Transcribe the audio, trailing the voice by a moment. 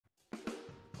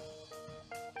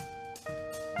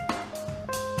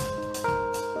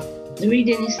The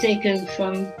reading is taken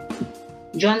from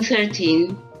John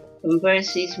 13, from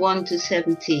verses 1 to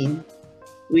 17,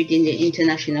 reading the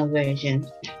International Version.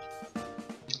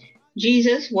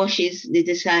 Jesus washes the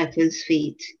disciples'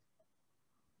 feet.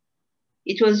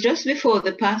 It was just before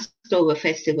the Passover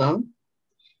festival.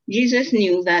 Jesus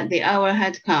knew that the hour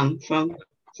had come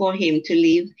for him to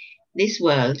leave this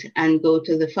world and go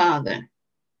to the Father.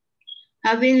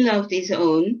 Having loved his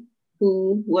own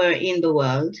who were in the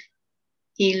world,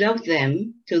 he loved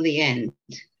them to the end.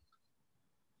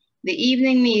 The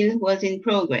evening meal was in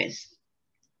progress,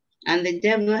 and the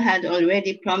devil had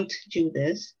already prompted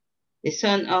Judas, the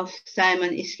son of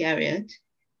Simon Iscariot,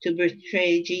 to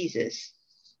betray Jesus.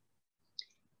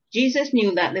 Jesus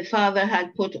knew that the Father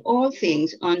had put all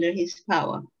things under his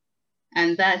power,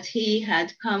 and that he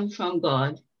had come from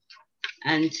God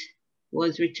and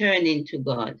was returning to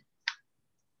God.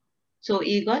 So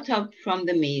he got up from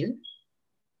the meal,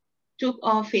 took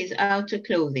off his outer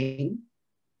clothing,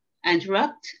 and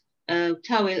wrapped a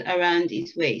towel around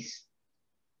his waist.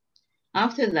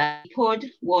 After that, he poured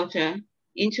water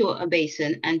into a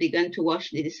basin and began to wash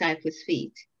the disciples'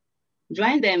 feet,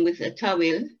 drying them with a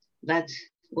towel that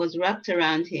was wrapped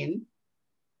around him.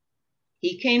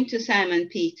 He came to Simon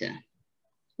Peter,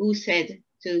 who said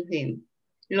to him,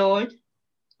 "Lord,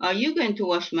 are you going to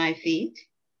wash my feet?"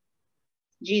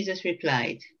 Jesus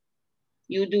replied,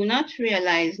 "You do not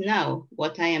realize now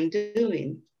what I am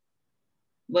doing,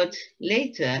 but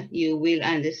later you will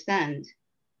understand."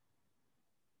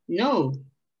 "No,"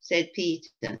 said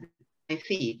Peter, "my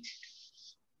feet."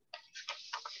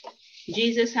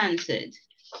 Jesus answered,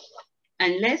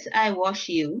 "Unless I wash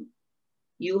you,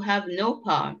 you have no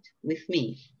part with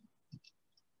me."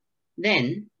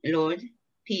 "Then, Lord,"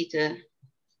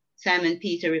 Simon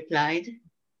Peter replied,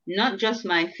 "not just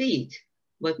my feet,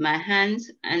 but my hands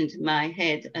and my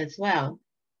head as well."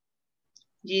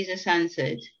 Jesus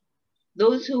answered,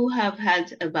 "Those who have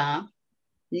had a bath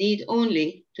need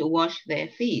only to wash their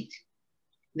feet.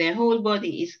 Their whole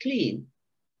body is clean,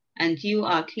 and you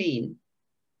are clean,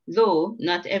 though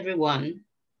not every one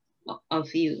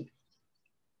of you."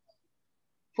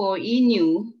 For he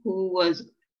knew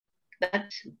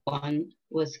that one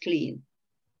was clean.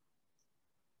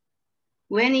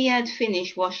 When he had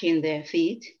finished washing their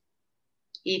feet,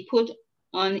 he put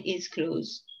on his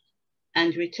clothes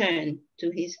and returned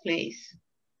to his place.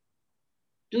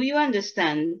 "Do you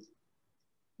understand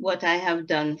what I have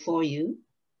done for you?"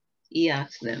 he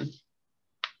asked them.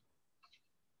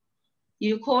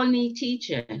 "You call me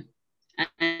teacher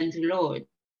and Lord,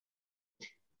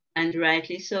 and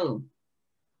rightly so,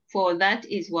 for that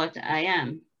is what I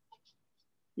am.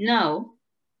 Now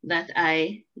that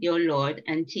I, your Lord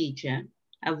and teacher,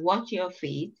 have washed your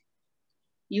feet,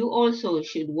 you also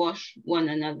should wash one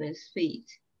another's feet.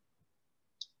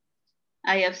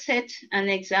 I have set an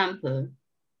example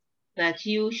that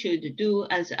you should do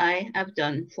as I have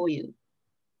done for you.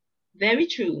 Very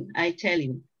true, I tell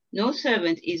you, no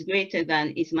servant is greater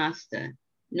than his master,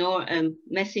 nor a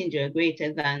messenger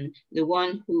greater than the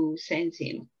one who sent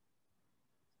him."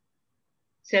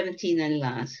 17 and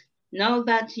last. Now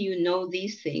that you know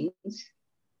these things,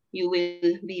 you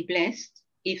will be blessed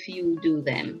if you do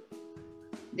them.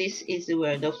 This is the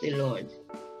word of the Lord.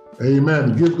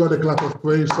 Amen. Give God a clap of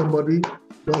praise, somebody.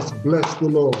 Just bless the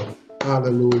Lord.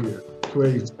 Hallelujah.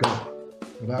 Praise God.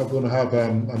 And I'm going to have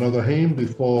another hymn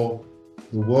before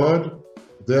the word.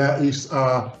 There is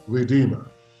our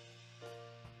Redeemer.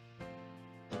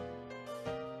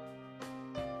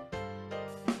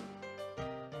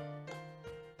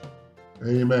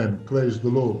 Amen. Praise the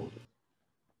Lord.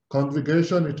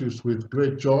 Congregation, it is with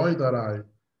great joy that I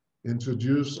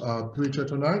introduce our preacher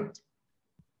tonight.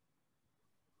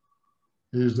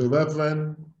 He is the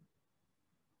Reverend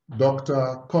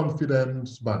Dr.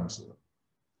 Confidence Banser.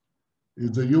 He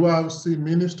is the URC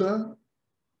minister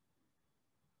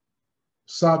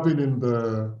serving in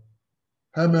the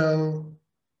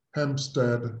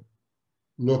Hempstead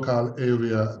local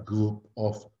area group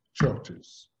of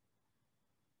churches.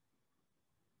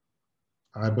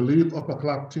 I believe Upper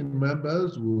Clapton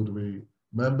members would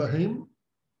remember him.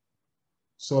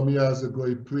 Some years ago,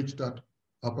 he preached at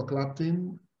Upper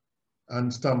Clapton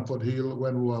and Stamford Hill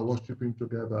when we were worshiping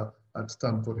together at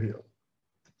Stamford Hill.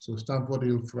 So Stamford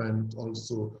Hill friends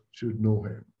also should know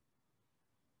him.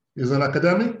 He's an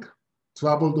academic,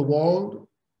 traveled the world,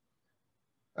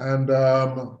 and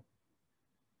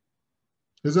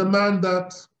he's a man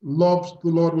that loves the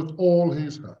Lord with all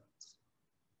his heart.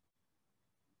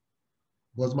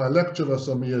 Was my lecturer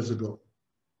some years ago,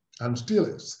 and still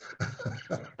is.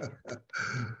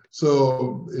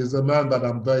 So he's a man that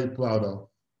I'm very proud of,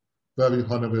 very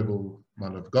honorable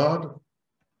man of God.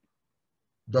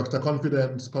 Dr.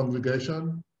 Confidence,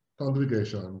 congregation,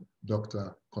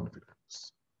 Dr.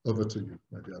 Confidence. Over to you,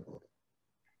 my dear brother.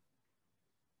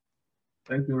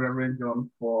 Thank you, Reverend John,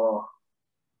 for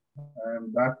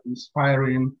that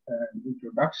inspiring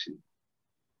introduction.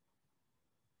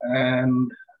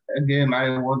 And again,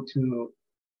 I want to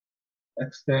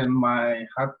extend my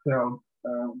heartfelt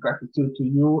gratitude to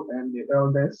you and the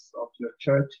elders of your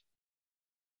church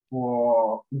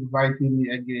for inviting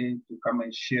me again to come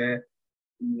and share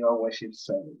in your worship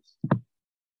service.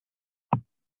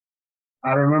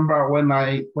 I remember when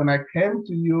I came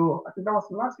to you, I think that was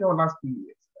last year or last 2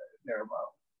 years,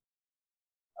 thereabout.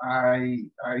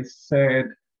 I said,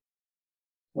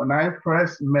 when I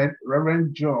first met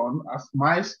Reverend John as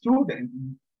my student,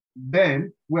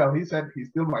 then, well, he said he's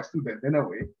still my student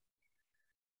anyway,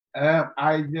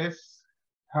 I just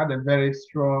had a very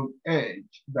strong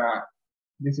urge that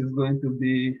this is going to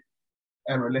be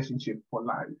a relationship for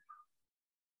life.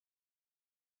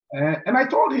 And I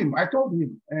told him,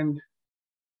 and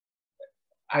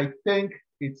I think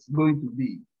it's going to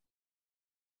be.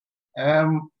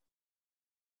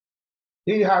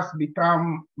 He has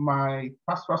become my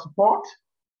pastoral support.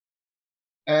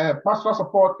 Pastoral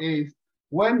support is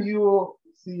when you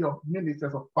see your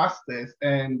ministers or pastors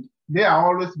and they are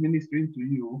always ministering to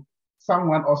you,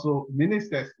 someone also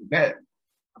ministers to them.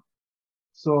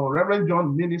 So Reverend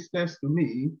John ministers to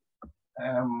me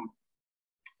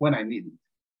when I need it.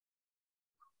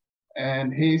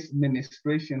 And his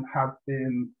ministration have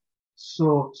been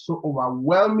so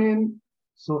overwhelming,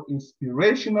 so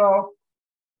inspirational.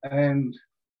 And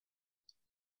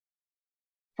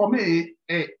for me,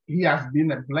 he has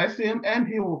been a blessing, and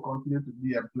he will continue to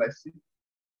be a blessing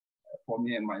for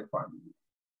me and my family.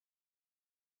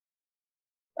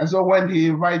 And so when he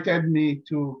invited me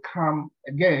to come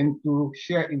again to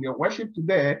share in the worship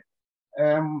today,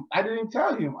 I didn't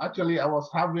tell him. Actually, I was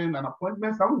having an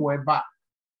appointment somewhere, but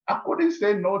I couldn't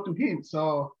say no to him.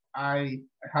 So I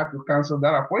had to cancel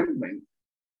that appointment.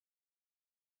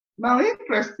 Now,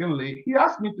 interestingly, he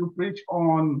asked me to preach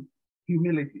on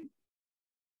humility.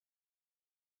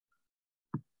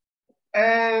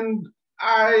 And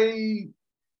I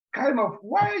kind of,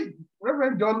 why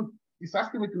Reverend John is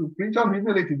asking me to preach on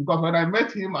humility? Because when I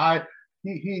met him,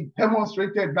 he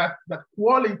demonstrated that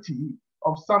quality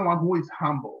of someone who is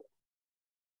humble.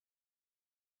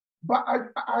 But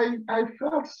I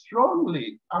felt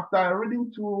strongly after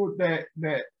reading through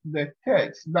the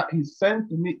text that he sent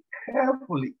to me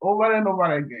carefully over and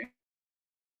over again.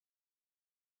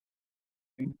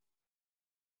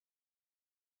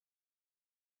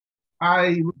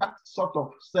 That sort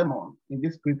of sermon in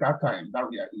this critical time that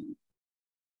we are in.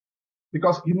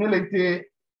 Because humility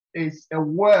is a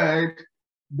word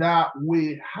that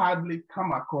we hardly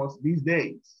come across these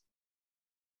days.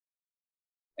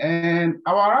 And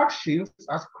our actions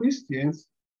as Christians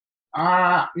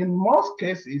are, in most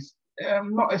cases,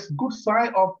 not a good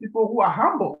sign of people who are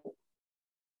humble.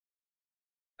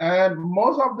 And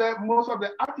most of the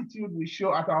attitude we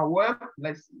show at our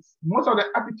workplaces, most of the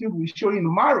attitude we show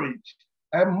in marriage,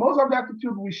 and most of the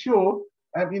attitude we show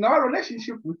in our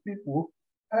relationship with people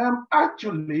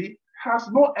actually has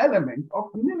no element of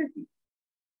humility.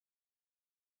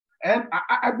 And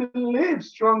I believe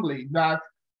strongly that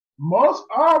most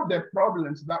of the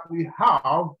problems that we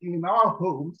have in our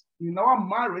homes, in our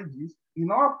marriages,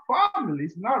 in our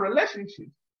families, in our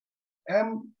relationships,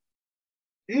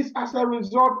 is as a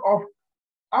result of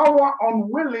our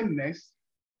unwillingness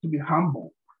to be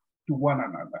humble to one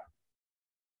another.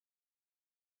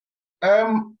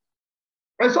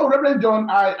 And so, Reverend John,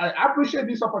 I appreciate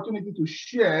this opportunity to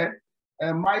share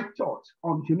my thoughts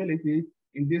on humility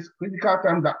in this critical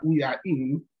time that we are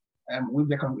in with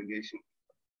the congregation,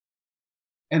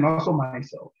 and also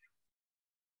myself.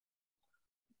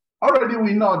 Already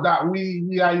we know that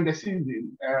we are in the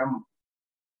season.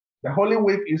 The Holy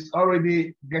Week is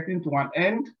already getting to an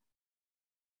end.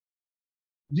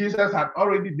 Jesus had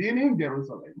already been in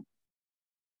Jerusalem.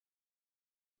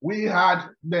 We had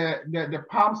the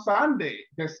Palm Sunday,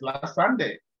 this last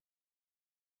Sunday.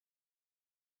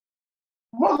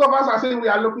 Most of us are saying we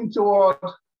are looking toward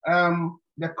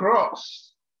the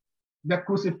cross, the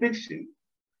crucifixion.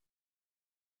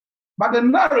 But the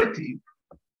narrative,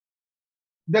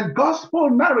 the gospel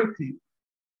narrative,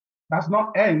 does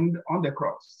not end on the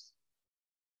cross.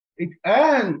 It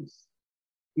ends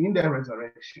in the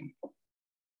resurrection.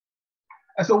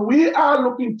 And so we are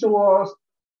looking towards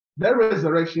the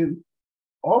resurrection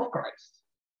of Christ,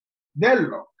 the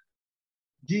Lord,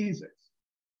 Jesus,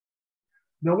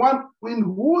 the one in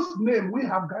whose name we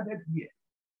have gathered here.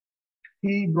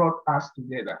 He brought us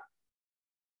together.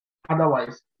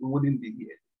 Otherwise, we wouldn't be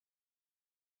here.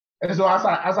 And so as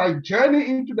I journey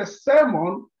into the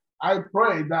sermon, I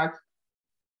pray that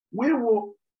we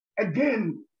will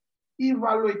again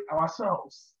evaluate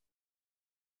ourselves.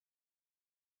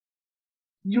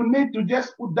 You need to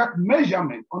just put that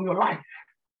measurement on your life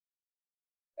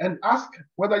and ask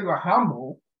whether you are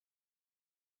humble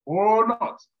or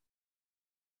not.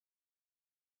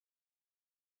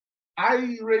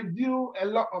 I review a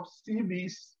lot of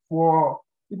CVs for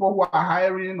people who are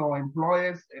hiring or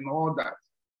employers and all that.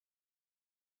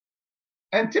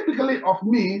 And typically of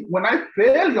me, when I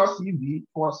fail your CV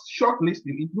for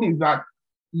shortlisting, it means that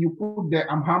you put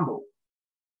there, I'm humble.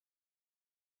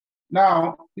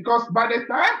 Now, because by the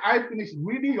time I finish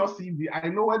reading your CV, I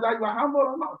know whether you are humble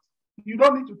or not. You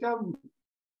don't need to tell me.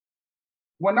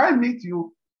 When I meet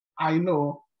you, I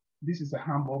know this is a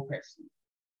humble person.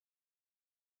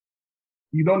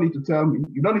 You don't need to tell me.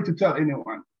 You don't need to tell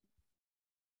anyone.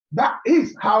 That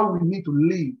is how we need to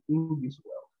live in this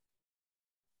world.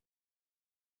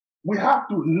 We have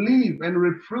to live and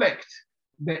reflect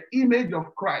the image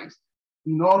of Christ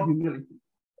in all humility.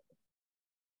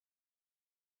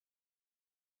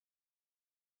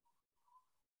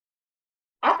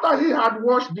 After he had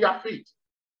washed their feet,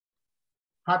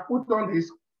 had put on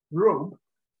his robe,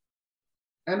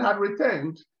 and had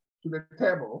returned to the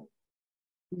table,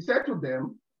 he said to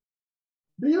them,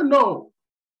 "Do you know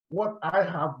what I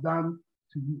have done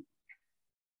to you?"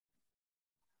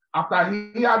 After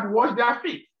he had washed their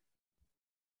feet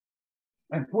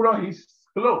and put on his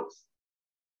clothes,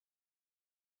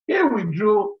 he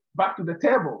withdrew back to the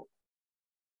table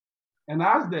and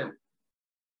asked them,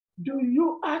 "Do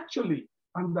you actually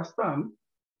understand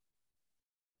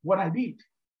what I did?"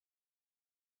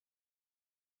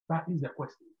 That is the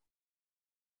question.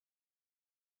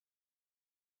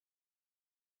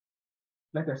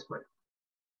 Let us pray.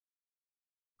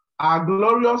 Our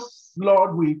glorious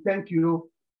Lord, we thank you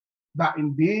that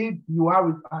indeed you are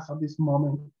with us at this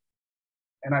moment.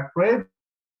 And I pray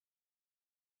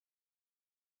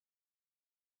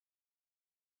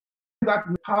that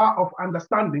power of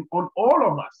understanding on all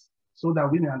of us so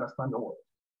that we may understand the word.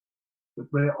 We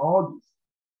pray all this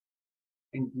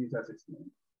in Jesus'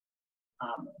 name.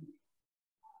 Amen.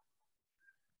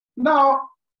 Now,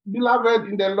 beloved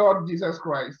in the Lord Jesus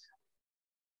Christ,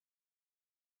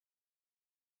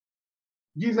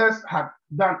 Jesus had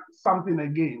done something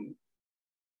again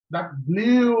that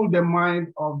blew the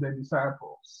mind of the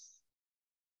disciples.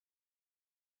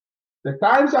 The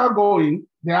times are going,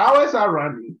 the hours are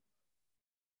running,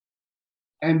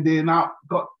 and they now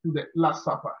got to the Last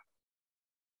Supper.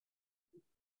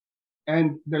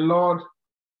 And the Lord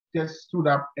just stood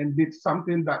up and did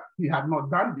something that he had not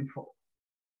done before,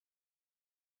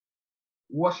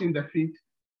 washing the feet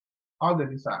of the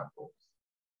disciples.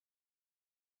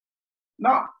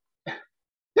 Now,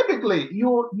 typically,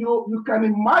 you can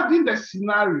imagine the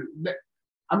scenario, the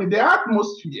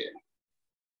atmosphere.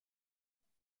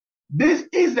 This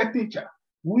is the teacher.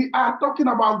 We are talking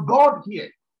about God here.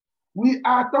 We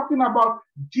are talking about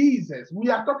Jesus. We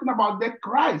are talking about the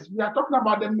Christ. We are talking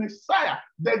about the Messiah,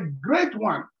 the great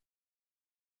one.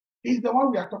 Is the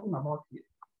one we are talking about here.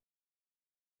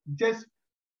 Just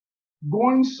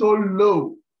going so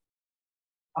low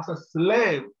as a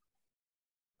slave,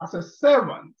 as a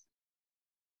servant,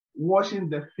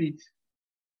 washing the feet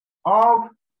of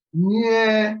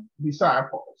mere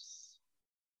disciples.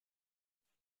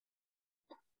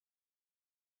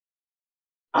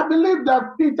 I believe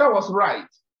that Peter was right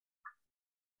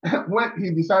when he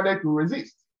decided to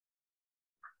resist.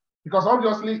 Because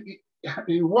obviously,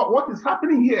 what is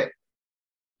happening here?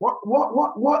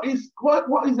 What is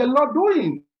the Lord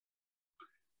doing?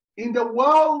 In the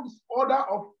world's order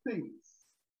of things,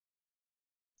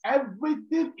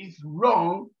 everything is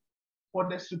wrong for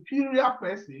the superior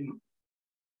person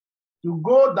to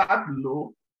go that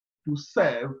low to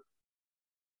serve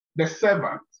the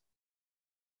servant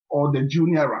or the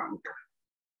junior rank.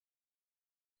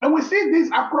 And we see this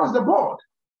across the board.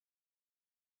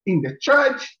 In the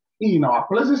church, in our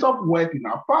places of work, in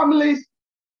our families,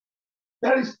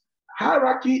 there is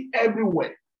hierarchy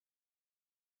everywhere.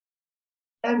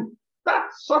 And that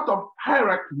sort of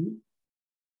hierarchy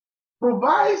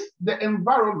provides the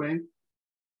environment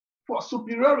for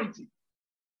superiority.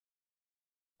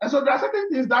 And so there are certain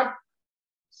things that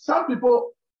some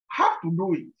people have to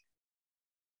do it.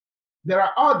 There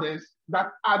are others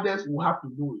that others will have to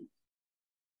do it.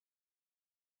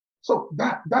 So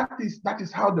that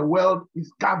is how the world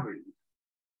is governed.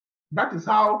 That is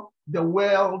how the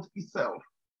world itself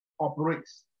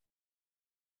operates.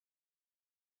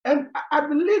 And I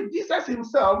believe Jesus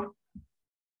himself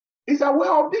is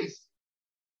aware of this.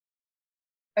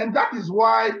 And that is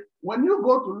why When you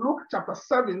go to Luke chapter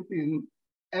 17,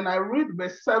 and I read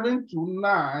verse 7 to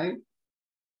 9,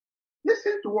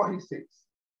 listen to what he says.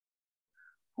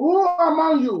 Who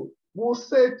among you will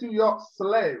say to your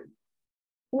slave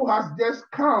who has just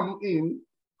come in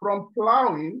from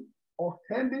plowing or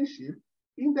tending sheep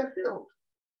in the field,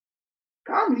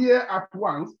 come here at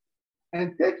once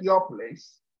and take your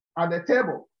place at the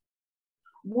table?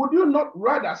 Would you not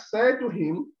rather say to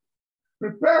him,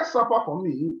 prepare supper for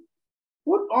me,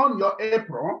 put on your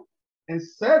apron, and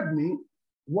serve me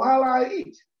while I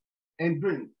eat and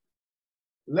drink?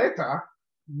 Later,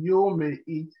 you may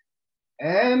eat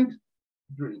and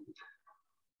drink.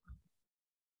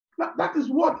 Now, that is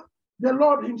what the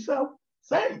Lord himself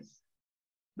says.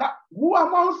 That who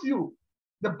amongst you,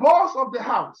 the boss of the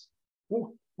house,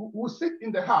 who sit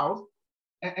in the house,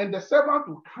 and the servant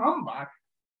will come back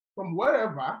from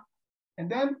wherever,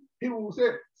 and then he will say,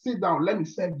 sit down, let me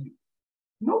serve you.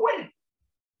 No way.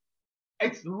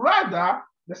 It's rather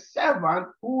the servant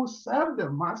who served the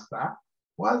master,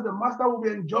 while the master will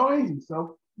be enjoying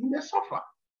himself in the sofa.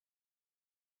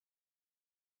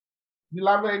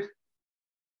 Beloved,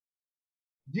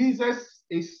 Jesus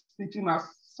is teaching us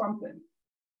something.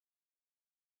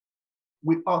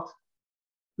 We ought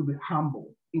to be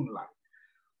humble in life.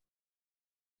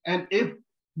 And if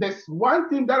there's one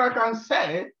thing that I can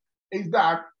say, is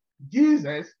that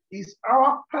Jesus is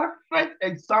our perfect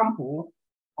example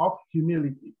of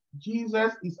humility.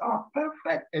 Jesus is our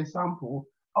perfect example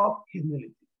of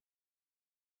humility.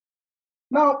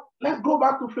 Now, let's go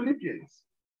back to Philippians.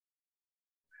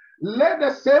 Let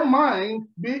the same mind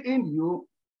be in you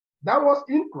that was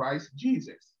in Christ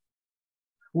Jesus,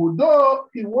 who, though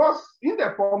he was in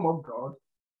the form of God,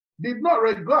 did not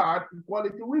regard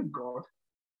equality with God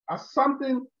as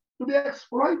something to be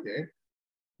exploited,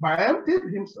 but emptied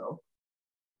himself,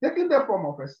 taking the form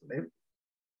of a slave,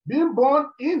 being born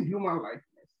in human likeness,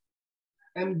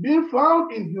 and being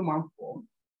found in human form,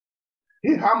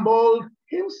 he humbled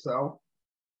himself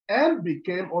and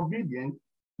became obedient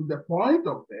to the point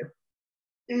of death,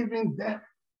 even death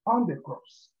on the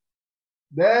cross.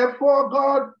 Therefore,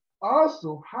 God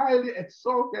also highly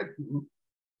exalted him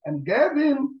and gave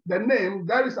him the name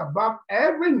that is above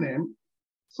every name,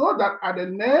 so that at the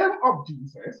name of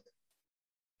Jesus,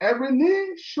 every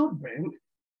knee should bend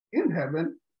in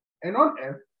heaven and on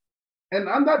earth and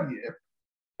under the earth,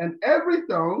 and every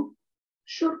tongue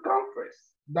should confess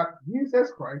that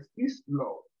Jesus Christ is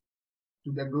Lord,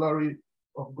 to the glory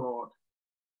of God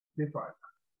the Father.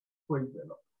 Praise the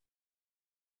Lord.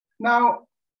 Now,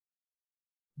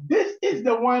 this is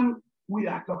the one we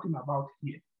are talking about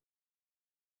here.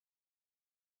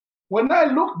 When I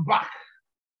look back,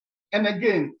 and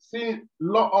again, see a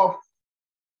lot of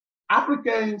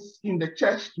Africans in the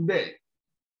church today,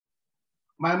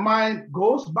 my mind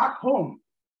goes back home.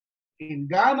 In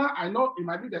Ghana, I know it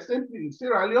might be the same thing in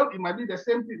Sierra Leone, it might be the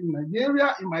same thing in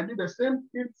Nigeria, it might be the same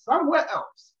thing somewhere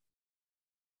else.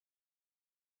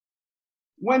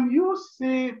 When you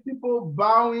see people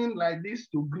bowing like this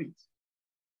to greet,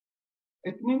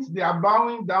 it means they are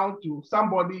bowing down to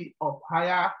somebody of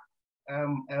higher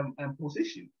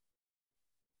position.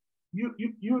 You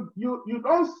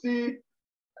don't see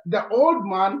the old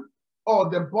man or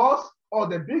the boss or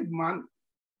the big man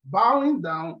bowing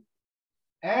down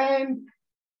and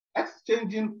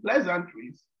exchanging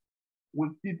pleasantries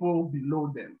with people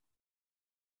below them.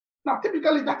 Now,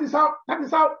 typically, that is how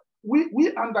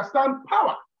we understand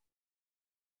power.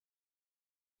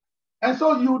 And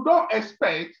so you don't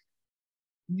expect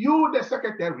you, the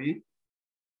secretary,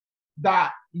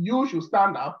 that you should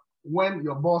stand up when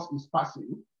your boss is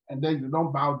passing, and then you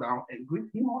don't bow down and greet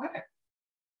him or her.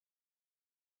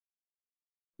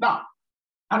 Now,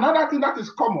 another thing that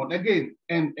is common, again,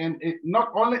 and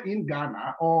not only in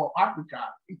Ghana or Africa,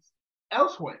 it's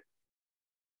elsewhere.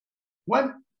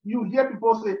 When you hear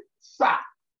people say, sir.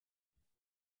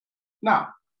 Now,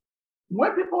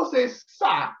 when people say,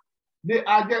 sir, they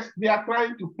are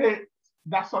trying to pay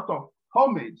that sort of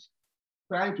homage,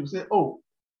 trying to say, oh,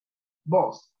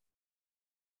 boss.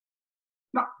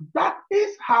 Now, that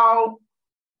is how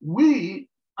we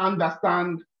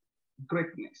understand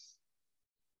greatness.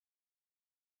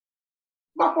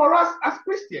 But for us as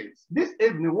Christians, this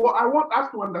evening, what I want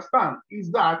us to understand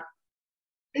is that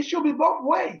it should be both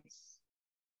ways.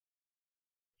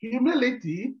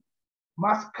 Humility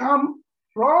must come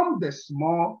from the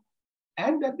small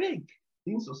and the big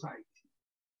in society.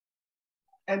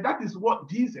 And that is what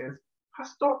Jesus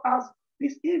has taught us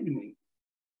this evening.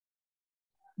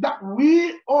 That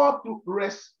we ought to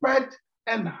respect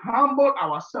and humble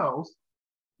ourselves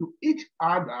to each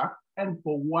other and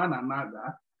for one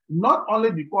another, not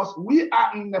only because we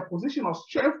are in a position of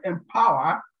strength and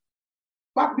power,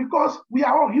 but because we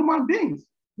are all human beings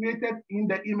created in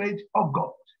the image of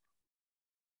God.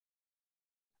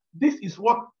 This is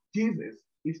what Jesus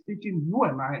is teaching you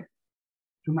and I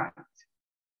tonight.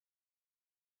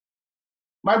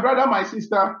 My brother, my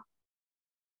sister,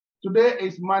 today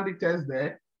is Maundy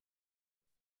Thursday,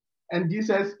 and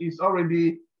Jesus is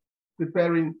already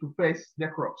preparing to face the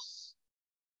cross.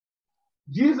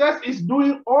 Jesus is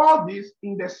doing all this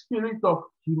in the spirit of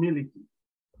humility.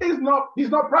 He's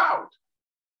not proud.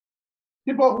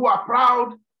 People who are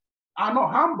proud are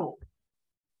not humble.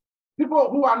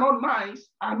 People who are not nice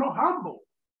are not humble.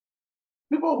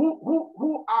 People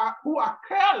who are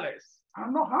careless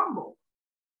are not humble.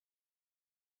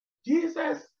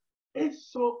 Jesus is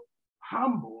so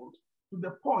humbled to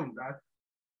the point that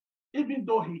even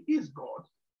though he is God,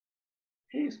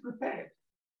 he is prepared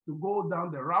to go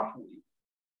down the rough way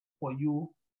for you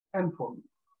and for me.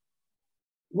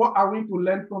 What are we to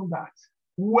learn from that?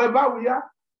 Whoever we are,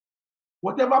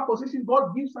 whatever position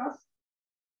God gives us,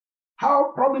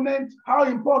 how prominent, how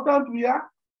important we are,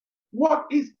 what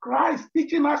is Christ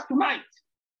teaching us tonight?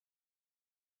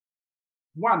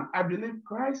 One, I believe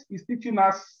Christ is teaching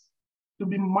us to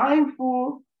be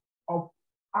mindful of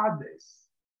others.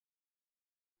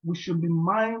 We should be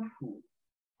mindful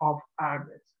of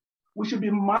others. We should be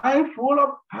mindful of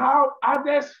how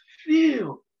others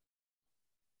feel.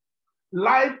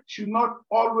 Life should not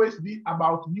always be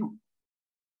about you.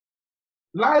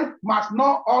 Life must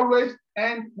not always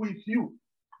end with you.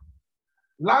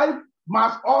 Life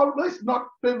must always not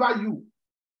favor you.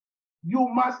 You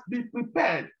must be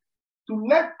prepared to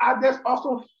let others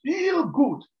also feel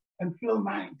good and feel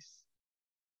nice.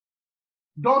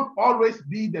 Don't always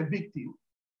be the victim.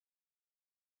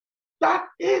 That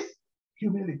is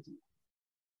humility.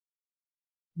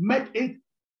 Make it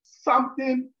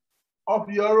something of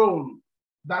your own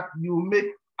that you make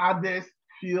others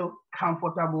feel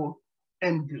comfortable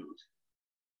and good.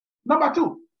 Number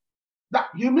two, that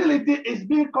humility is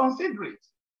being considerate.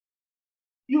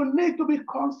 You need to be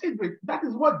considerate. That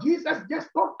is what Jesus just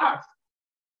taught us.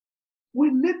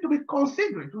 We need to be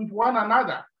considerate with one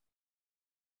another.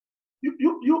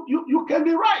 You can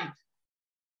be right,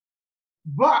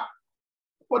 but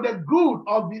for the good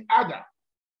of the other,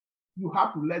 you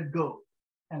have to let go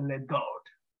and let God.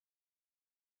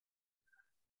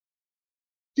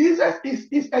 Jesus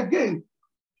is again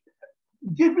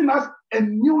giving us a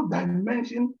new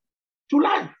dimension to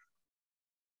life.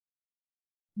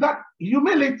 That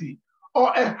humility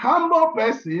or a humble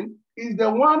person is the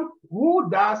one who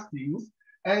does things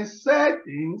and says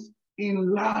things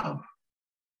in love.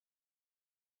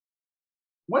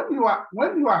 When you are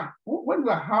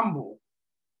humble,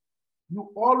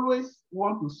 you always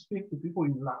want to speak to people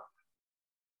in love.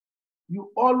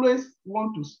 You always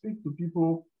want to speak to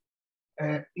people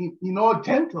in all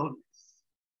gentleness.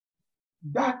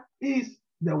 That is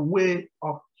the way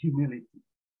of humility.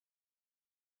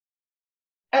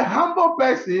 A humble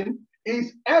person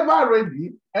is ever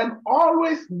ready and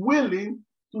always willing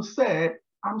to say,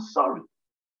 I'm sorry.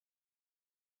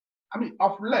 I mean,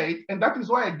 of late, and that is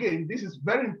why, again, this is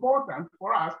very important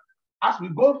for us as we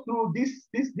go through this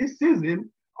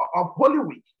season of Holy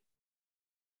Week.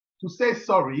 To say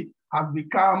sorry has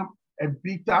become a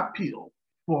bitter pill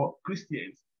for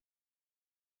Christians.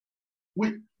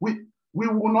 We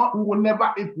will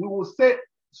never, if we will say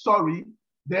sorry,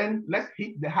 then let's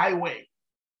hit the highway.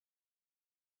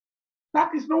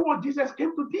 That is not what Jesus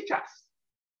came to teach us.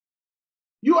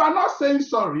 You are not saying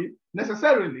sorry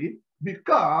necessarily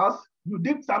because you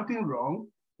did something wrong.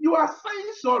 You are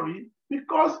saying sorry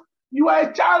because you are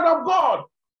a child of God,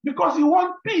 because you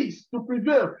want peace to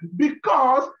prevail,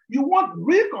 because you want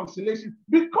reconciliation,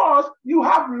 because you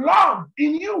have love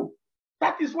in you.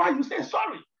 That is why you say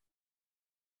sorry.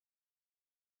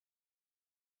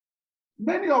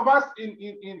 Many of us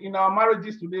in our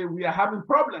marriages today, we are having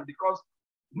problems because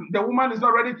the woman is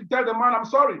not ready to tell the man, I'm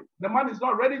sorry. The man is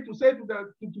not ready to say to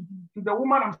the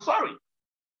woman, I'm sorry.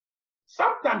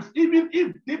 Sometimes, even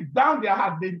if deep down their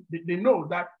heart, they know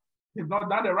that they've not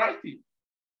done the right thing.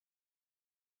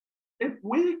 If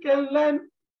we can learn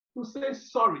to say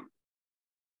sorry,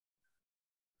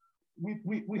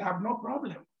 we have no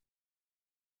problem.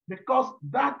 Because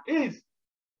that is,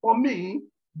 for me,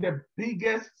 the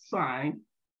biggest sign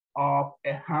of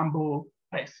a humble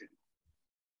person.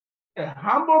 A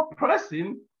humble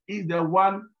person is the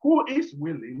one who is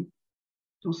willing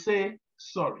to say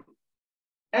sorry.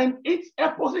 And it's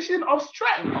a position of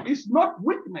strength. It's not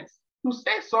weakness. To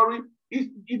say sorry,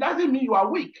 it doesn't mean you are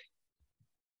weak.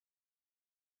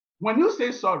 When you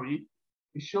say sorry,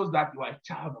 it shows that you are a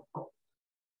child of God.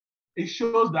 It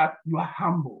shows that you are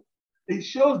humble. It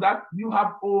shows that you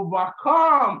have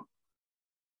overcome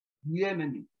the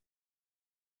enemy.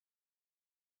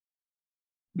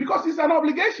 Because it's an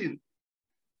obligation.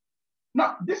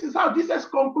 Now, this is how Jesus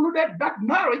concluded that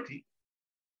narrative.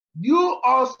 You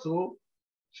also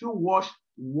should wash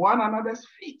one another's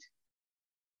feet.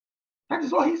 That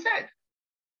is what he said.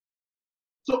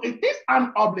 So it is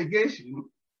an obligation.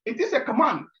 It is a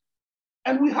command.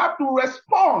 And we have to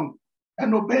respond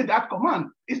and obey that command.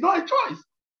 It's not a choice.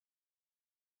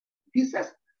 He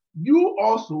says, you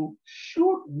also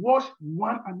should wash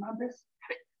one another's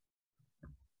feet.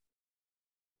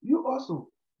 You also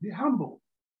be humble.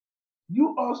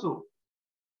 You also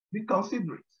be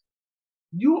considerate.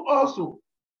 You also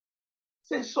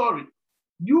say sorry.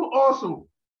 You also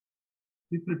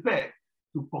be prepared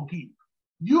to forgive.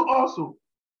 You also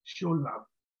show love.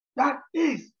 That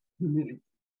is humility.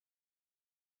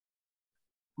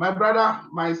 My brother,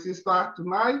 my sister,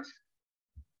 tonight,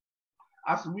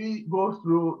 as we go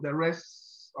through the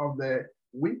rest of the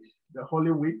week, the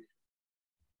Holy Week,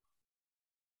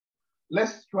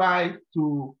 let's try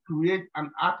to create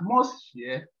an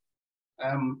atmosphere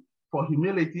for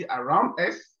humility around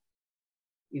us,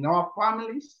 in our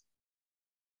families,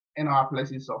 and our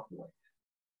places of work.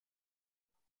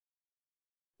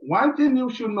 One thing you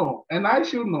should know, and I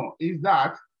should know, is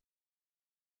that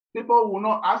people will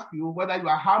not ask you whether you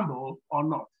are humble or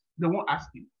not. They won't ask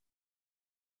you.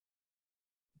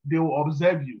 They will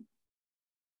observe you,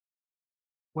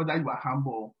 whether you are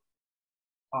humble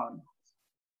or not.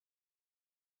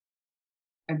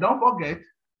 And don't forget,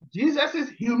 Jesus'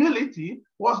 humility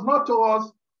was not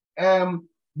towards the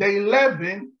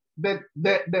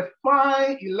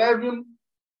fine 11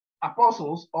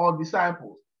 apostles or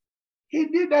disciples. He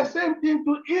did the same thing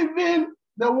to even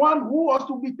the one who was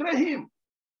to betray him.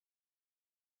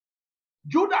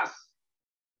 Judas,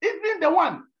 even the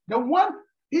one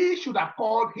he should have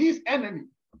called his enemy.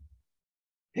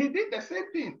 He did the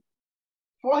same thing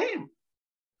for him.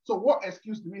 So what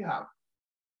excuse do we have?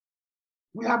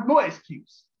 We have no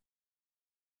excuse.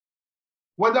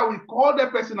 Whether we call the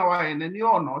person our enemy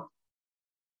or not,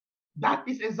 that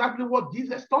is exactly what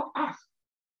Jesus taught us.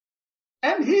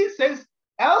 And he says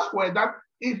elsewhere that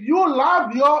if you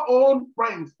love your own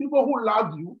friends, people who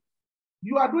love you,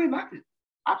 you are doing nothing.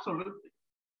 Absolutely.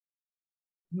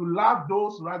 You love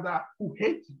those rather who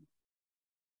hate you.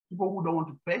 People who don't want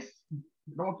to face you,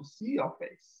 don't want to see your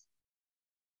face.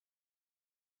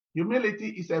 Humility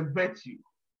is a virtue.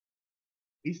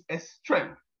 It's a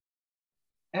strength.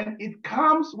 And it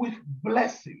comes with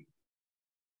blessing.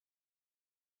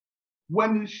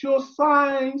 When you show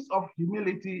signs of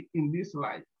humility in this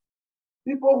life,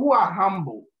 people who are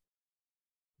humble,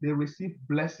 they receive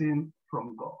blessing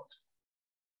from God.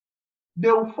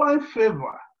 They will find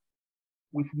favor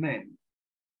with men.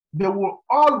 They will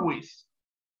always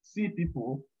see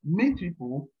people, meet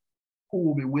people who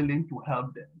will be willing to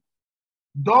help them.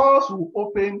 Doors will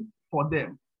open for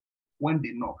them when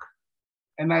they knock.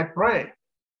 And I pray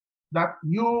that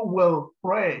you will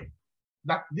pray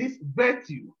that this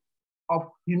virtue of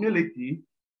humility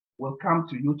will come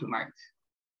to you tonight.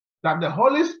 That the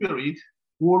Holy Spirit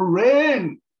will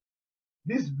rain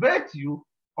this virtue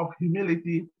of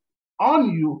humility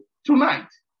on you tonight,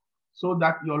 so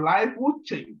that your life will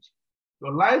change.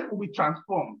 Your life will be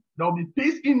transformed. There will be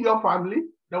peace in your family.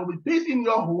 There will be peace in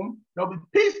your home. There will be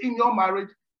peace in your marriage.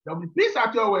 There will be peace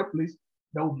at your workplace.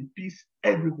 There will be peace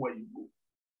everywhere you go.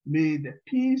 May the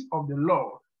peace of the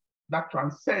Lord that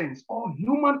transcends all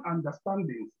human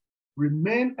understandings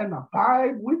remain and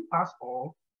abide with us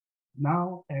all,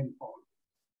 now and on.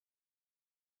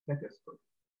 Let us pray.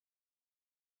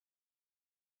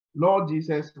 Lord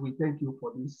Jesus, we thank you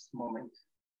for this moment.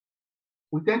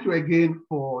 We thank you again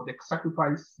for the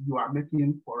sacrifice you are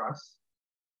making for us.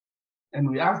 And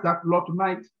we ask that, Lord,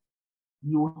 tonight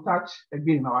you will touch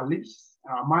again our lips,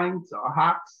 our minds, our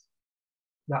hearts,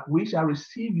 that we shall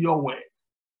receive your word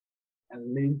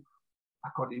and live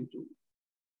according to it.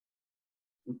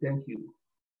 We thank you.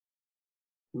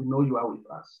 We know you are with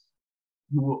us.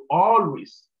 You will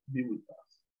always be with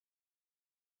us.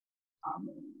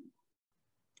 Amen.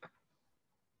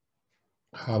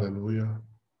 Hallelujah.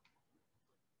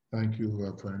 Thank you,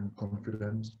 Reverend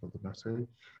Confidence, for the message.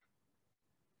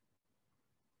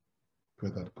 Pray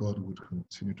that God would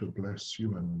continue to bless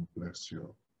you and bless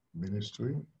your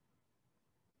ministry.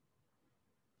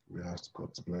 We ask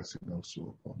God's blessing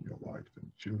also upon your wife and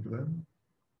children.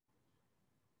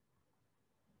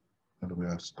 And we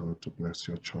ask God to bless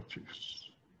your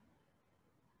churches.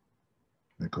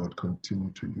 May God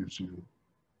continue to use you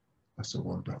as a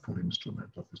wonderful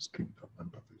instrument of his kingdom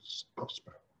and of his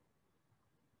gospel.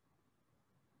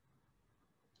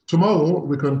 Tomorrow,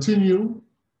 we continue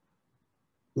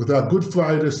with our Good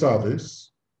Friday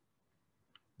service.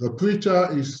 The preacher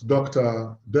is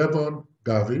Dr. Devon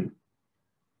Garvey,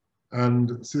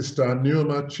 and Sister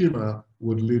Neoma Chima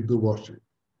would lead the worship.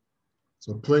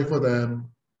 So pray for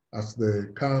them as they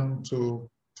come to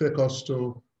take us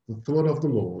to the throne of the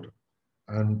Lord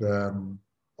and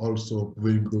also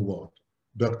bring the word.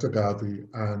 Dr. Garvey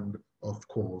and, of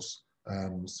course,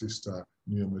 Sister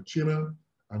Neoma Chima,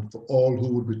 and for all who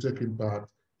will be taking part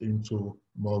into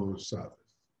tomorrow's service.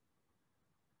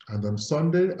 And on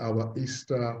Sunday, our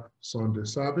Easter Sunday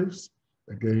service,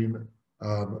 again,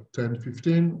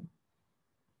 10:15.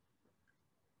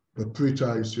 The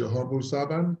preacher is your humble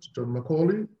servant, John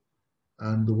Macaulay,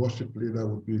 and the worship leader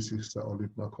would be Sister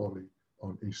Olive Macaulay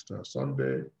on Easter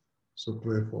Sunday. So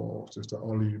pray for Sister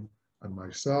Olive and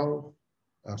myself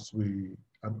as we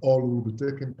and all will be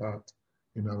taking part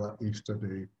in our Easter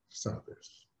Day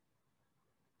service.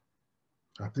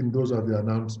 I think those are the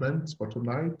announcements for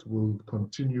tonight. We'll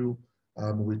continue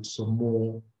with some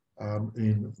more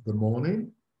in the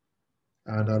morning.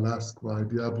 And I'll ask my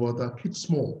dear brother Kit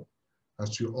Small,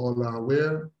 as you all are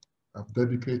aware, I've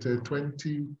dedicated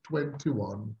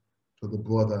 2021 to the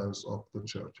brothers of the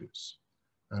churches.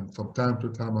 And from time to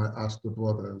time, I ask the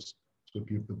brothers to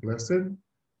give the blessing.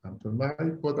 And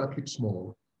tonight, Brother Kit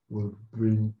Small will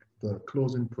bring the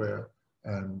closing prayer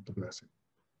and the blessing.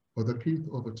 Brother Keith,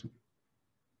 over to you.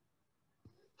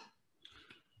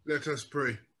 Let us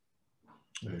pray.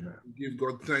 Amen. Give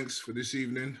God thanks for this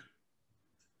evening,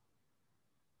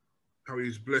 how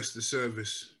he's blessed the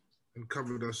service and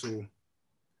covered us all.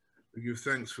 We give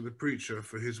thanks for the preacher,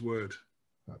 for his word,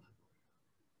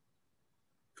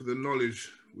 for the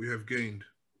knowledge we have gained.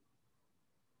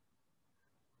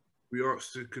 We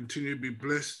ask to continue to be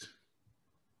blessed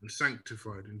and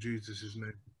sanctified in Jesus'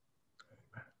 name.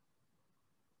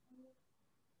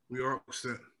 We ask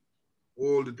that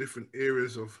all the different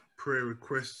areas of prayer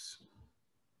requests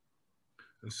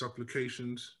and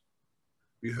supplications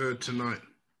be heard tonight,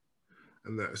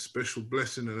 and that a special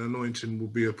blessing and anointing will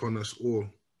be upon us all.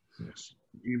 Yes.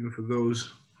 Even for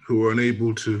those who are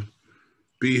unable to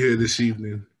be here this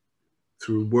evening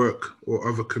through work or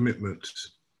other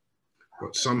commitments,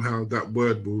 but somehow that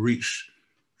word will reach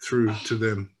through to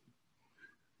them.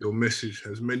 Your message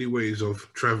has many ways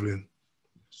of traveling.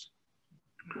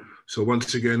 So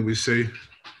once again, we say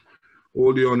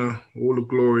all the honor, all the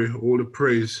glory, all the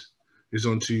praise is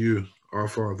unto you, our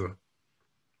Father.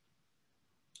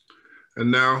 And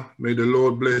now may the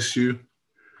Lord bless you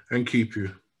and keep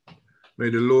you. May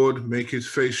the Lord make his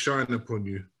face shine upon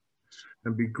you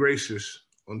and be gracious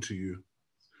unto you.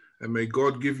 And may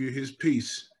God give you his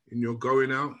peace in your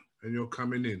going out and your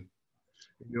coming in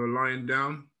your lying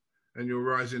down and your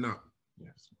rising up,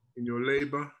 Yes. in your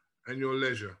labor and your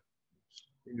leisure,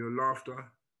 in your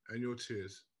laughter and your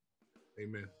tears.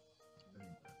 Amen.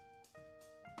 Amen.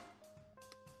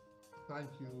 Thank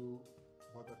you,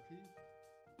 Brother Keith.